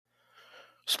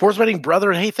Sports betting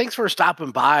brethren, hey, thanks for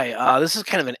stopping by. This is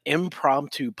kind of an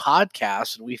impromptu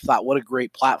podcast, and we thought, what a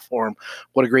great platform,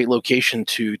 what a great location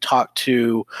to talk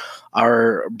to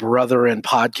our brethren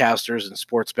podcasters and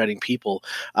sports betting people.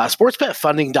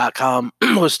 SportsBetFunding.com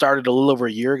was started a little over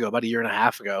a year ago, about a year and a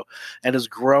half ago, and has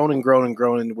grown and grown and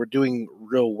grown, and we're doing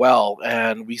real well,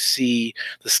 and we see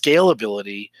the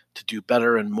scalability to do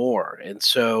better and more. And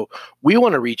so we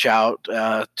want to reach out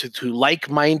to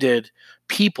like-minded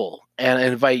people and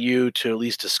invite you to at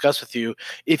least discuss with you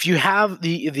if you have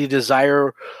the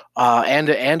desire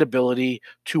and ability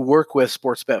to work with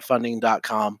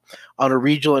sportsbetfunding.com on a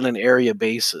regional and an area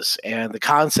basis. And the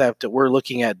concept that we're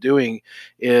looking at doing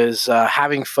is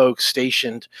having folks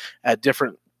stationed at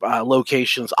different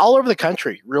locations all over the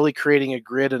country, really creating a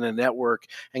grid and a network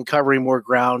and covering more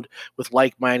ground with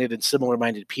like-minded and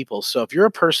similar-minded people. So if you're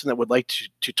a person that would like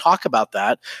to talk about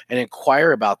that and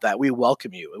inquire about that, we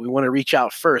welcome you. And we want to reach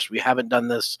out first. We haven't done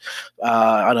this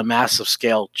on a massive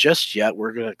scale just yet.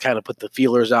 We're going to kind of put the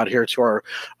feelers out here to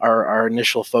our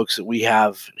initial folks that we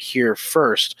have here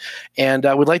first. And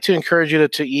we'd like to encourage you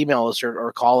to email us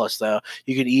or call us.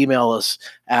 You can email us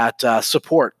at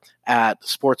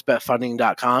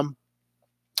support@sportsbetfunding.com.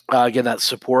 Again, that's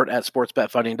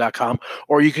support@sportsbetfunding.com,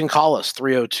 or you can call us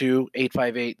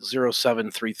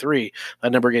 302-858-0733.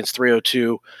 That number again is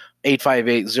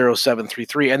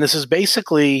 302-858-0733. And this is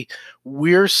basically,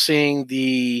 we're seeing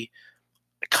the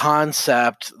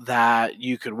concept that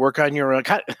you could work on your own.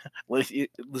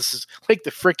 This is like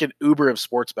the freaking Uber of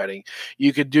sports betting.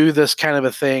 You could do this kind of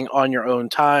a thing on your own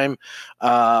time,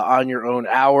 on your own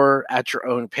hour, at your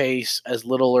own pace, as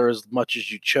little or as much as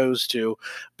you chose to.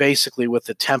 Basically, with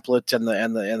the template and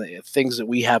the things that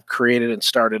we have created and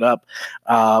started up,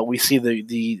 we see the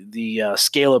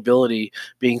scalability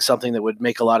being something that would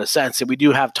make a lot of sense. And we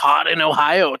do have Todd in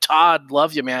Ohio. Todd,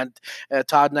 love you, man.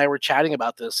 Todd and I were chatting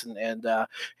about this, and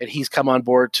he's come on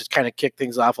board to kind of kick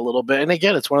things off a little bit. And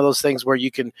again, it's one of those things where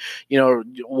you can,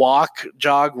 walk,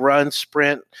 jog, run,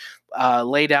 sprint,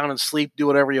 lay down and sleep, do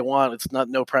whatever you want. It's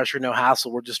no pressure, no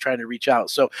hassle. We're just trying to reach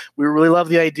out. So we really love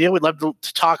the idea. We'd love to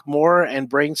talk more and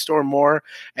brainstorm more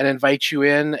and invite you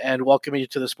in and welcome you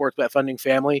to the Sports Bet Funding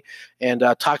family and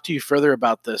talk to you further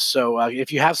about this. So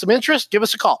if you have some interest, give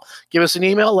us a call, give us an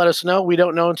email, let us know. We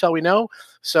don't know until we know.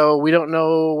 So we don't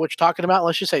know what you're talking about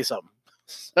unless you say something.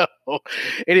 So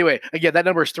anyway, again, that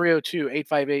number is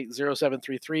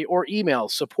 302-858-0733 or email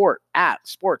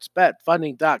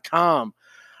support@sportsbetfunding.com.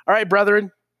 All right, brethren,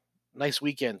 nice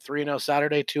weekend. 3-0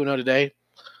 Saturday, 2-0 today.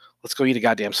 Let's go eat a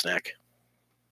goddamn snack.